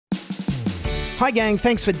Hi gang,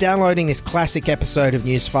 thanks for downloading this classic episode of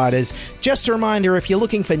Newsfighters. Just a reminder, if you're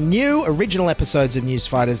looking for new original episodes of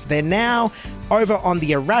Newsfighters, they're now over on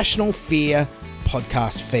the Irrational Fear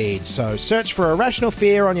podcast feed. So search for Irrational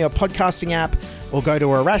Fear on your podcasting app or go to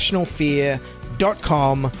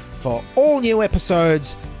irrationalfear.com for all new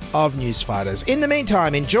episodes of Newsfighters. In the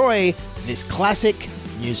meantime, enjoy this classic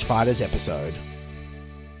Newsfighters episode.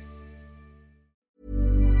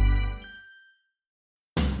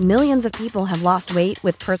 Millions of people have lost weight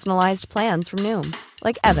with personalized plans from Noom.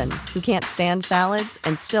 Like Evan, who can't stand salads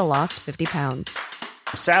and still lost 50 pounds.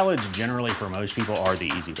 Salads generally for most people are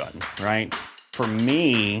the easy button, right? For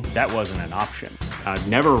me, that wasn't an option. I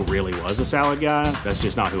never really was a salad guy. That's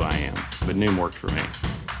just not who I am. But Noom worked for me.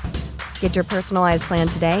 Get your personalized plan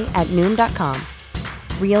today at Noom.com.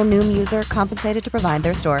 Real Noom user compensated to provide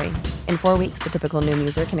their story. In 4 weeks, the typical Noom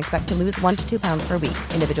user can expect to lose 1 to 2 pounds per week.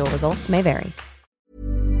 Individual results may vary.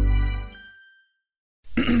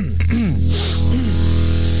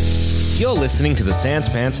 You're listening to the Sans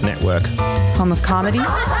Pants Network. Home of comedy,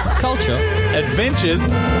 Culture. Adventures.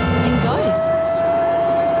 and ghosts.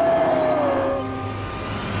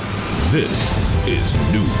 This is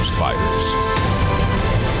Newsfighters,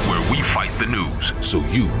 where we fight the news so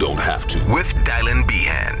you don't have to. With Dylan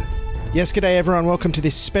Behan. Yes, g'day everyone. Welcome to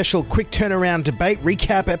this special quick turnaround debate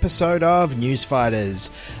recap episode of Newsfighters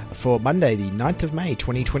for Monday, the 9th of May,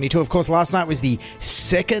 2022. Of course, last night was the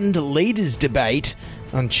second leaders debate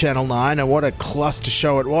on Channel 9, and what a cluster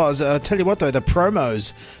show it was. I'll tell you what, though, the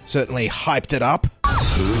promos certainly hyped it up.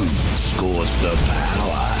 Who scores the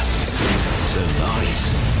power?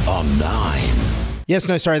 Tonight on 9. Yes,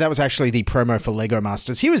 no, sorry, that was actually the promo for Lego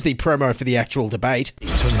Masters. Here was the promo for the actual debate.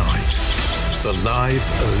 Tonight, the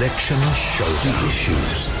live election showdown. The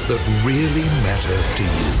issues that really matter to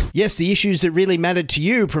you. Yes, the issues that really mattered to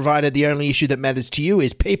you, provided the only issue that matters to you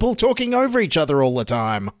is people talking over each other all the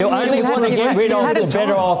time. You only want to get rid of the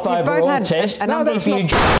better off overall test. If you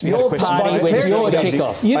your party with your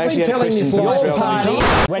tick-off. You've been telling this your party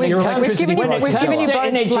when you're electricity, when it comes to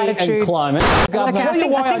energy and climate. I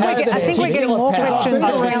think we're getting more questions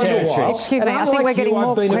between Excuse me, I think we're getting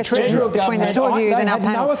more questions between the two of you than our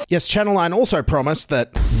panel. Yes, Channel 9 also promised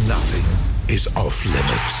that Nothing is off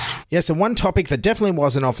limits. yes, and one topic that definitely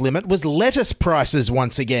wasn't off limit was lettuce prices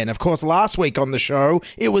once again. Of course, last week on the show,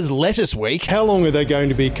 it was lettuce week. How long are they going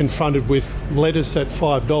to be confronted with lettuce at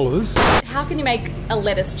 $5? How can you make a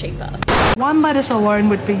lettuce cheaper? One lettuce alone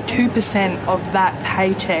would be 2% of that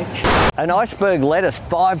paycheck. An iceberg lettuce,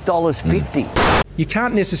 $5.50. You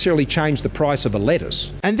can't necessarily change the price of a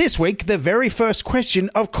lettuce. And this week, the very first question,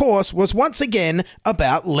 of course, was once again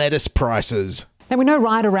about lettuce prices. Now, we know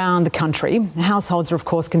right around the country, households are, of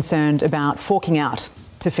course, concerned about forking out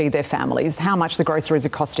to feed their families, how much the groceries are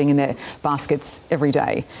costing in their baskets every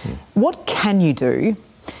day. What can you do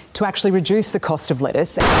to actually reduce the cost of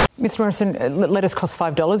lettuce? Mr. Morrison, lettuce costs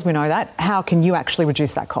 $5, we know that. How can you actually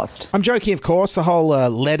reduce that cost? I'm joking, of course. The whole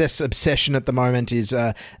lettuce obsession at the moment is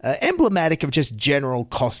emblematic of just general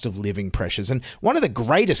cost of living pressures. And one of the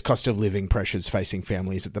greatest cost of living pressures facing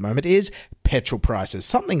families at the moment is petrol prices,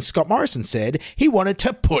 something Scott Morrison said he wanted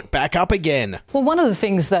to put back up again. Well, one of the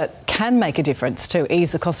things that can make a difference to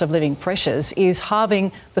ease the cost of living pressures is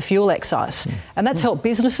halving the fuel excise. And that's helped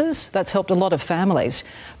businesses, that's helped a lot of families.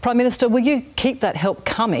 Prime Minister, will you keep that help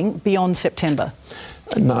coming beyond September?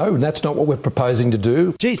 No, that's not what we're proposing to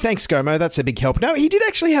do. Geez, thanks, ScoMo. That's a big help. No, he did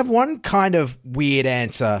actually have one kind of weird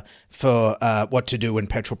answer for what to do when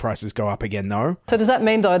petrol prices go up again, though. So does that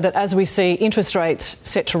mean, though, that as we see interest rates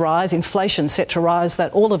set to rise, inflation set to rise,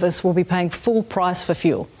 that all of us will be paying full price for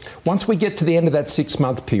fuel? Once we get to the end of that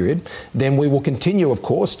 6-month period, then we will continue, of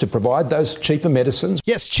course, to provide those cheaper medicines.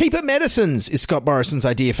 Yes, cheaper medicines is Scott Morrison's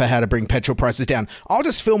idea for how to bring petrol prices down. I'll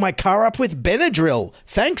just fill my car up with Benadryl.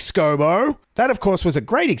 Thanks, ScoMo. That, of course, was a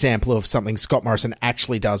great example of something Scott Morrison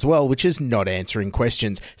actually does well, which is not answering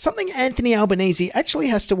questions. Something Anthony Albanese actually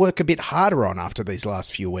has to work a bit harder on after these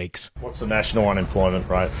last few weeks. What's the national unemployment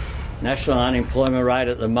rate? National unemployment rate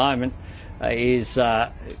at the moment is,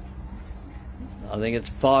 I think it's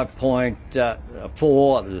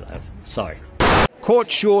 5.4. Sorry.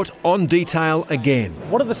 Caught short on detail again.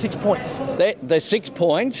 What are the 6 points? The 6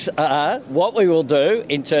 points are what we will do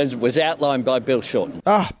in terms of was outlined by Bill Shorten.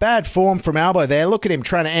 Bad form from Albo there. Look at him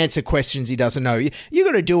trying to answer questions he doesn't know. You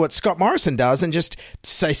got to do what Scott Morrison does and just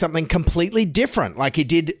say something completely different, like he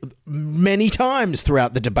did many times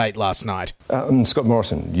throughout the debate last night. Scott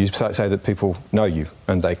Morrison, you say that people know you,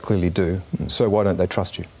 and they clearly do. So why don't they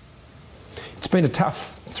trust you? It's been a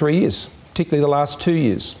tough 3 years, particularly the last 2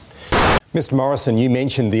 years. Mr Morrison, you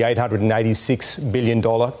mentioned the $886 billion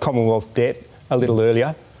Commonwealth debt a little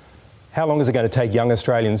earlier. How long is it going to take young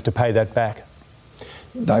Australians to pay that back?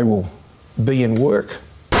 They will be in work.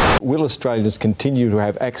 Will Australians continue to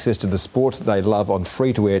have access to the sports that they love on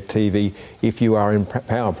free-to-air TV if you are in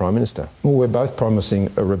power, Prime Minister? Well, we're both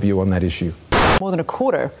promising a review on that issue. More than a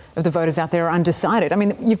quarter of the voters out there are undecided. I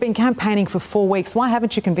mean, you've been campaigning for 4 weeks. Why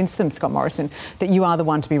haven't you convinced them, Scott Morrison, that you are the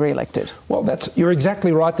one to be re-elected? Well, you're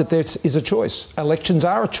exactly right that there is a choice. Elections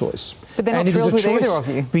are a choice. But they're not thrilled with either of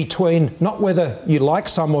you. Between not whether you like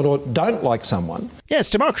someone or don't like someone. Yes,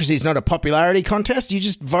 democracy is not a popularity contest. You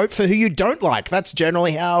just vote for who you don't like. That's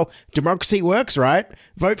generally how democracy works, right?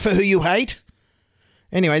 Vote for who you hate.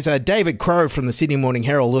 Anyways, David Crowe from the Sydney Morning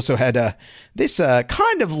Herald also had this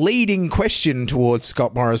kind of leading question towards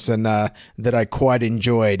Scott Morrison that I quite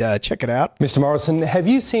enjoyed. Check it out. Mr Morrison, have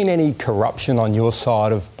you seen any corruption on your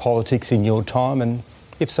side of politics in your time? And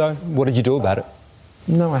if so, what did you do about it?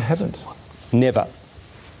 No, I haven't. Never?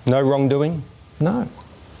 No wrongdoing? No.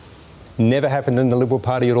 Never happened in the Liberal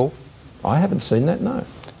Party at all? I haven't seen that, no.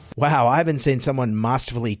 Wow, I haven't seen someone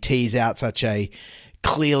masterfully tease out such a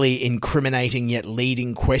clearly incriminating yet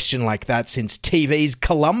leading question like that since TV's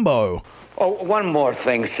Columbo. Oh, one more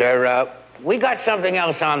thing, sir. We got something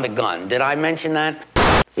else on the gun. Did I mention that?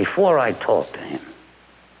 Before I talked to him,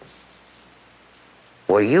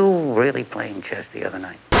 were you really playing chess the other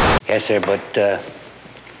night? Yes, sir, but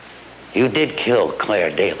you did kill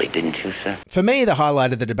Claire Daly, didn't you, sir? For me, the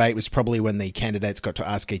highlight of the debate was probably when the candidates got to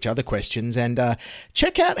ask each other questions. And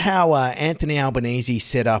check out how Anthony Albanese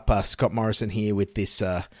set up Scott Morrison here with this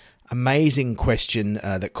amazing question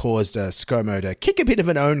that caused ScoMo to kick a bit of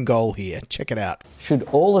an own goal here. Check it out. Should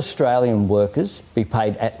all Australian workers be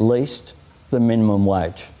paid at least the minimum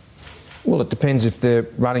wage? Well, it depends if they're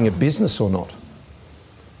running a business or not.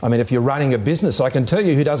 I mean, if you're running a business, I can tell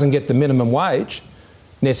you who doesn't get the minimum wage.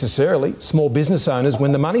 Necessarily, small business owners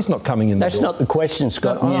when the money's not coming in the door. That's not the question,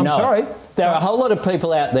 Scott. No, I'm sorry. There are a whole lot of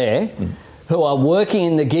people out there who are working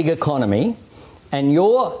in the gig economy, and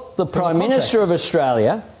you're the Prime Minister of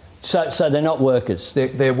Australia, so they're not workers.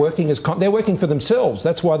 They're working they're working for themselves.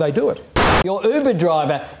 That's why they do it. Your Uber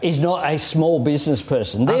driver is not a small business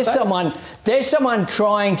person. There's someone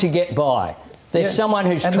trying to get by. There's someone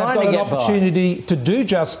who's trying to get by. And they've got an opportunity to do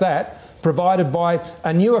just that, provided by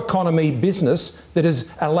a new economy business that is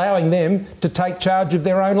allowing them to take charge of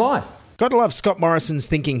their own life. Gotta love Scott Morrison's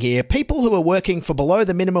thinking here. People who are working for below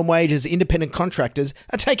the minimum wage as independent contractors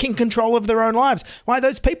are taking control of their own lives. Why,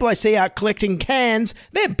 those people I see out collecting cans,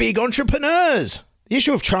 they're big entrepreneurs. The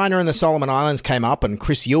issue of China and the Solomon Islands came up, and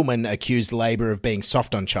Chris Uhlmann accused Labor of being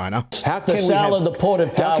soft on China. The sale of the Port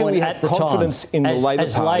of Darwin at the time, confidence in the Labor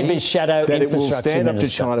Party Labor's shadow that it will stand up to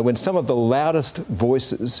minister. China when some of the loudest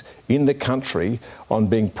voices in the country on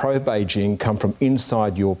being pro-Beijing come from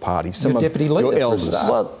inside your party? Some your deputy leader, your elders.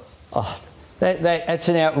 Well, that's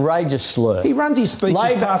an outrageous slur. He runs his speeches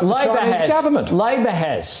past the Chinese government. Labor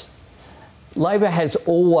has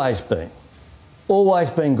always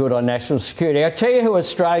been good on national security. I'll tell you who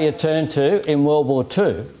Australia turned to in World War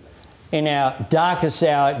II, in our darkest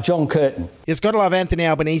hour, John Curtin. Yes, gotta love Anthony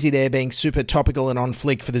Albanese there being super topical and on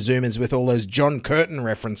fleek for the Zoomers with all those John Curtin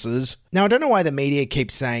references. Now, I don't know why the media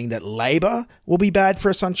keeps saying that Labor will be bad for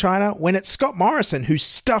us on China when it's Scott Morrison who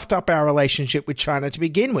stuffed up our relationship with China to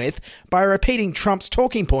begin with by repeating Trump's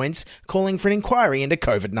talking points, calling for an inquiry into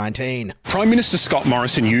COVID-19. Prime Minister Scott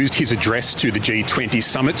Morrison used his address to the G20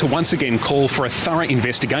 summit to once again call for a thorough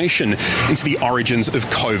investigation into the origins of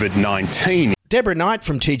COVID-19. Deborah Knight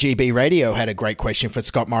from 2GB Radio had a great question for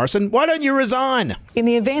Scott Morrison. Why don't you resign? In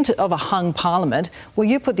the event of a hung parliament, will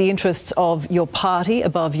you put the interests of your party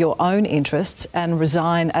above your own interests and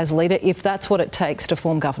resign as leader if that's what it takes to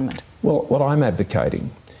form government? Well, what I'm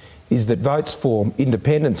advocating is that votes for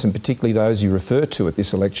independents, and particularly those you refer to at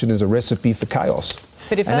this election, is a recipe for chaos.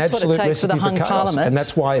 But if that's what it takes for the hung parliament... And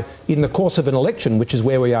that's why, in the course of an election, which is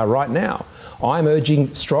where we are right now, I'm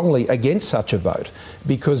urging strongly against such a vote,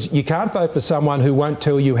 because you can't vote for someone who won't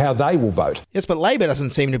tell you how they will vote. Yes, but Labor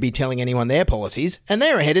doesn't seem to be telling anyone their policies, and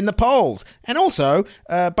they're ahead in the polls. And also,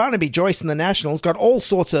 Barnaby Joyce and the Nationals got all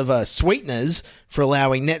sorts of sweeteners for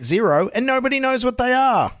allowing net zero, and nobody knows what they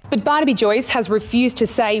are. But Barnaby Joyce has refused to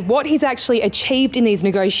say what he's actually achieved in these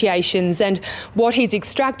negotiations and what he's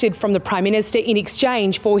extracted from the Prime Minister in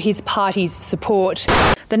exchange for his party's support.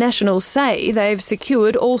 The Nationals say they've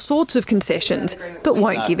secured all sorts of concessions, but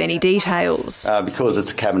won't give any details. Because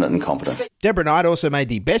it's cabinet incompetent. Deborah Knight also made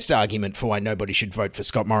the best argument for why nobody should vote for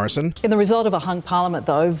Scott Morrison. In the result of a hung parliament,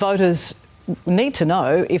 though, voters need to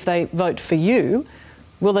know if they vote for you,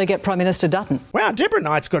 Will they get Prime Minister Dutton? Wow, Deborah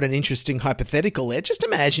Knight's got an interesting hypothetical there. Just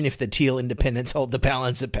imagine if the Teal independents hold the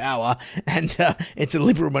balance of power and it's a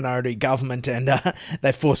Liberal minority government and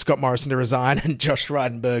they force Scott Morrison to resign and Josh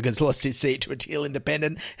Frydenberg has lost his seat to a Teal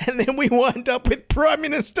independent, and then we wind up with Prime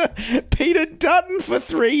Minister Peter Dutton for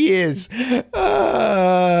 3 years.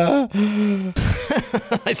 I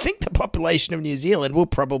think the population of New Zealand will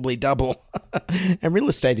probably double and real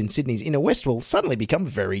estate in Sydney's inner west will suddenly become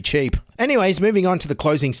very cheap. Anyways, moving on to the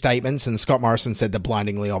closing statements, and Scott Morrison said the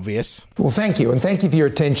blindingly obvious. Well, thank you, and thank you for your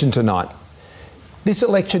attention tonight. This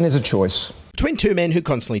election is a choice. Between two men who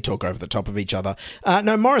constantly talk over the top of each other.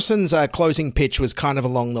 No, Morrison's closing pitch was kind of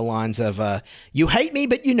along the lines of, you hate me,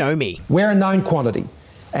 but you know me. We're a known quantity,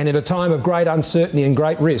 and at a time of great uncertainty and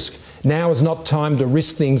great risk, now is not time to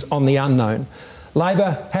risk things on the unknown.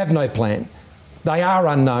 Labor have no plan. They are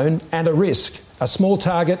unknown and a risk. A small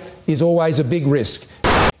target is always a big risk.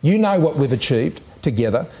 You know what we've achieved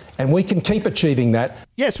together, and we can keep achieving that.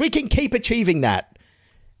 Yes, we can keep achieving that.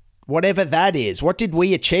 Whatever that is. What did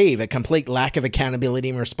we achieve? A complete lack of accountability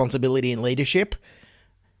and responsibility and leadership?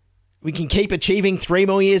 We can keep achieving 3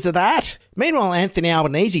 more years of that? Meanwhile, Anthony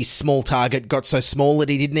Albanese's small target got so small that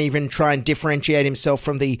he didn't even try and differentiate himself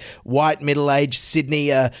from the white, middle-aged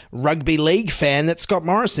Sydney rugby league fan that Scott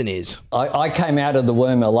Morrison is. I came out of the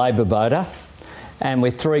womb a Labor voter, and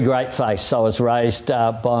with 3 great faiths. I was raised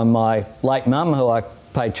by my late mum, who I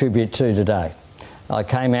pay tribute to today. I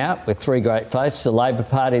came out with 3 great faiths, the Labor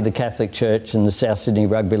Party, the Catholic Church and the South Sydney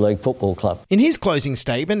Rugby League Football Club. In his closing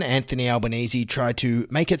statement, Anthony Albanese tried to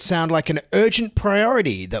make it sound like an urgent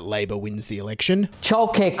priority that Labor wins the election.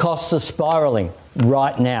 Childcare costs are spiralling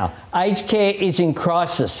right now. Aged care is in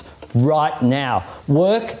crisis right now.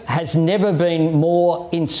 Work has never been more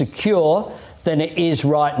insecure than it is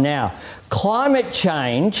right now. Climate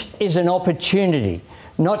change is an opportunity,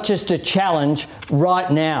 not just a challenge right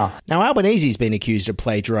now. Now, Albanese's been accused of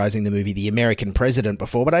plagiarising the movie The American President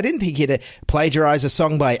before, but I didn't think he'd plagiarise a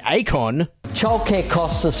song by Akon. Childcare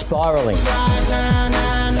costs are spiralling.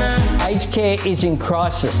 Aged care is in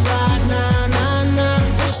crisis.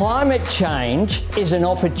 Climate change is an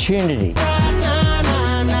opportunity.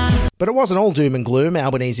 But it wasn't all doom and gloom.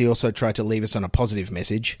 Albanese also tried to leave us on a positive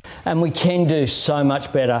message. And we can do so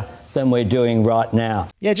much better than we're doing right now.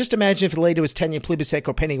 Yeah, just imagine if the leader was Tanya Plibersek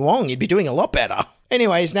or Penny Wong. You'd be doing a lot better.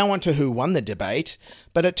 Anyways, now on to who won the debate.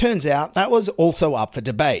 But it turns out that was also up for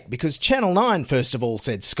debate because Channel 9 first of all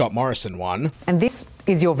said Scott Morrison won. And this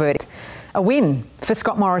is your verdict. A win for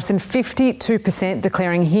Scott Morrison, 52%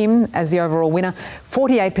 declaring him as the overall winner.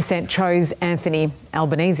 48% chose Anthony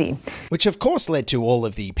Albanese. Which of course led to all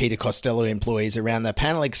of the Peter Costello employees around the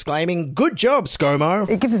panel exclaiming, "Good job, ScoMo."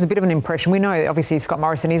 It gives us a bit of an impression. We know obviously Scott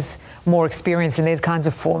Morrison is more experienced in these kinds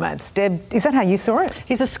of formats. Deb, is that how you saw it?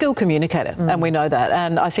 He's a skilled communicator and we know that.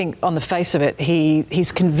 And I think on the face of it,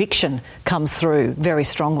 his conviction comes through very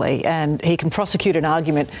strongly and he can prosecute an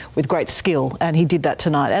argument with great skill, and he did that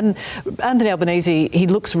tonight. And Anthony Albanese, he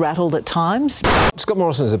looks rattled at times. Scott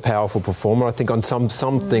Morrison is a powerful performer. I think on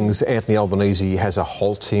some things Anthony Albanese has a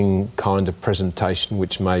halting kind of presentation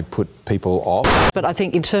which may put people off. But I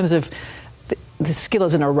think in terms of the skill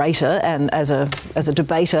as an orator and as a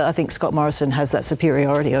debater, I think Scott Morrison has that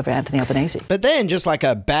superiority over Anthony Albanese. But then, just like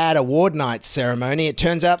a bad award night ceremony, it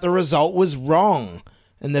turns out the result was wrong.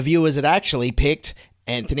 And the viewers had actually picked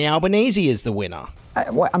Anthony Albanese as the winner.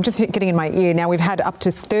 I'm just getting in my ear now. We've had up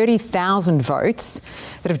to 30,000 votes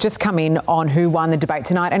that have just come in on who won the debate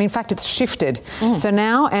tonight. And in fact, it's shifted. So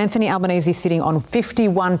now Anthony Albanese is sitting on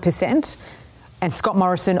 51% and Scott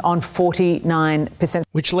Morrison on 49%.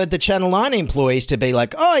 Which led the Channel 9 employees to be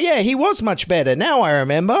like, oh yeah, he was much better. Now I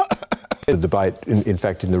remember. The debate, in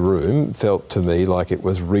fact, in the room felt to me like it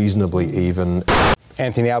was reasonably even.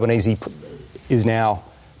 Anthony Albanese is now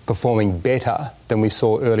performing better than we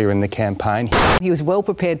saw earlier in the campaign. He was well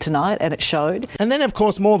prepared tonight and it showed. And then, of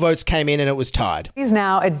course, more votes came in and it was tied. He's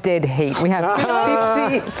now a dead heat. We have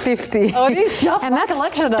 50-50. Oh, it is just and like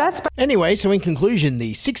election day. Anyway, so in conclusion,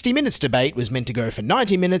 the 60 Minutes debate was meant to go for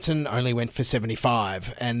 90 minutes and only went for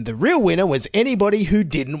 75. And the real winner was anybody who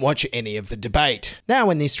didn't watch any of the debate. Now,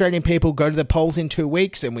 when the Australian people go to the polls in 2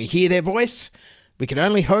 weeks and we hear their voice, we can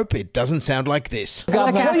only hope it doesn't sound like this. Okay,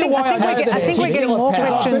 I think we're getting more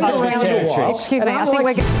questions around this. Excuse me, I think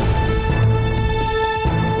we're getting...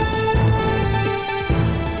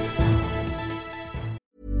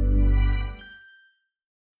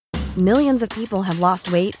 Millions of people have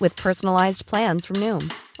lost weight with personalized plans from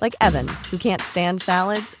Noom. Like Evan, who can't stand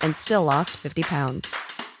salads and still lost 50 pounds.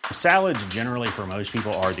 Salads generally for most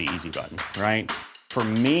people are the easy button, right? For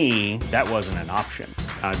me, that wasn't an option.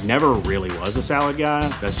 I never really was a salad guy.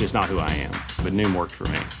 That's just not who I am. But Noom worked for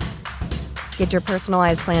me. Get your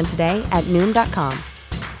personalized plan today at Noom.com.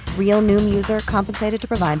 Real Noom user compensated to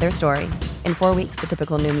provide their story. In 4 weeks, the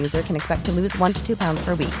typical Noom user can expect to lose 1 to 2 pounds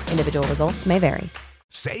per week. Individual results may vary.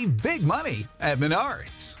 Save big money at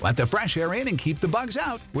Menards. Let the fresh air in and keep the bugs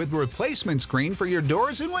out with replacement screen for your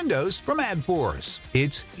doors and windows from AdForce.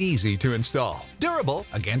 It's easy to install, durable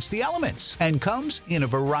against the elements, and comes in a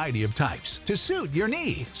variety of types to suit your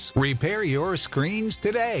needs. Repair your screens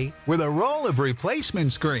today with a roll of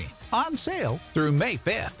replacement screen. On sale through May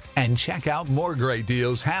 5th. And check out more great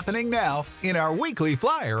deals happening now in our weekly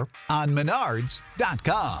flyer on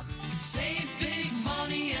Menards.com. Save big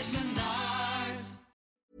money at Menards.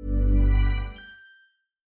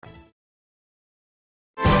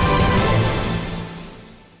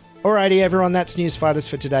 Alrighty, everyone, that's Newsfighters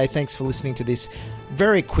for today. Thanks for listening to this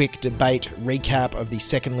very quick debate recap of the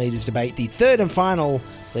second Leaders Debate. The third and final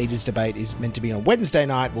Leaders Debate is meant to be on Wednesday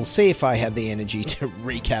night. We'll see if I have the energy to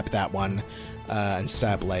recap that one and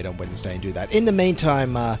stay up late on Wednesday and do that. In the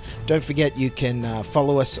meantime, don't forget you can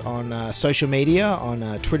follow us on social media,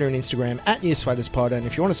 on Twitter and Instagram at NewsFightersPod. And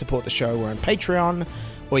if you want to support the show, we're on Patreon,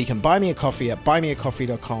 or you can buy me a coffee at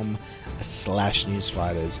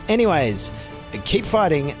buymeacoffee.com/newsfighters. Anyways, keep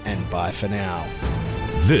fighting, and bye for now.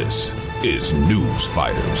 This is News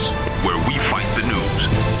Fighters, where we fight the news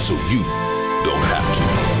so you